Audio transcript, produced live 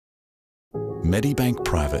Medibank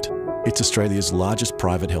Private. It's Australia's largest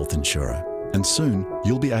private health insurer, and soon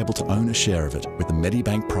you'll be able to own a share of it with the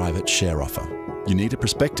Medibank Private share offer. You need a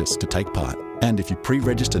prospectus to take part, and if you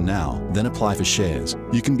pre-register now, then apply for shares,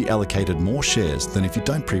 you can be allocated more shares than if you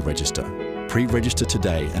don't pre-register. Pre-register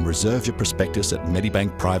today and reserve your prospectus at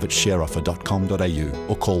medibankprivateshareoffer.com.au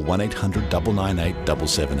or call 1800 998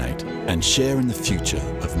 778 and share in the future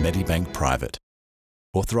of Medibank Private.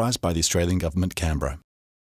 Authorised by the Australian Government, Canberra.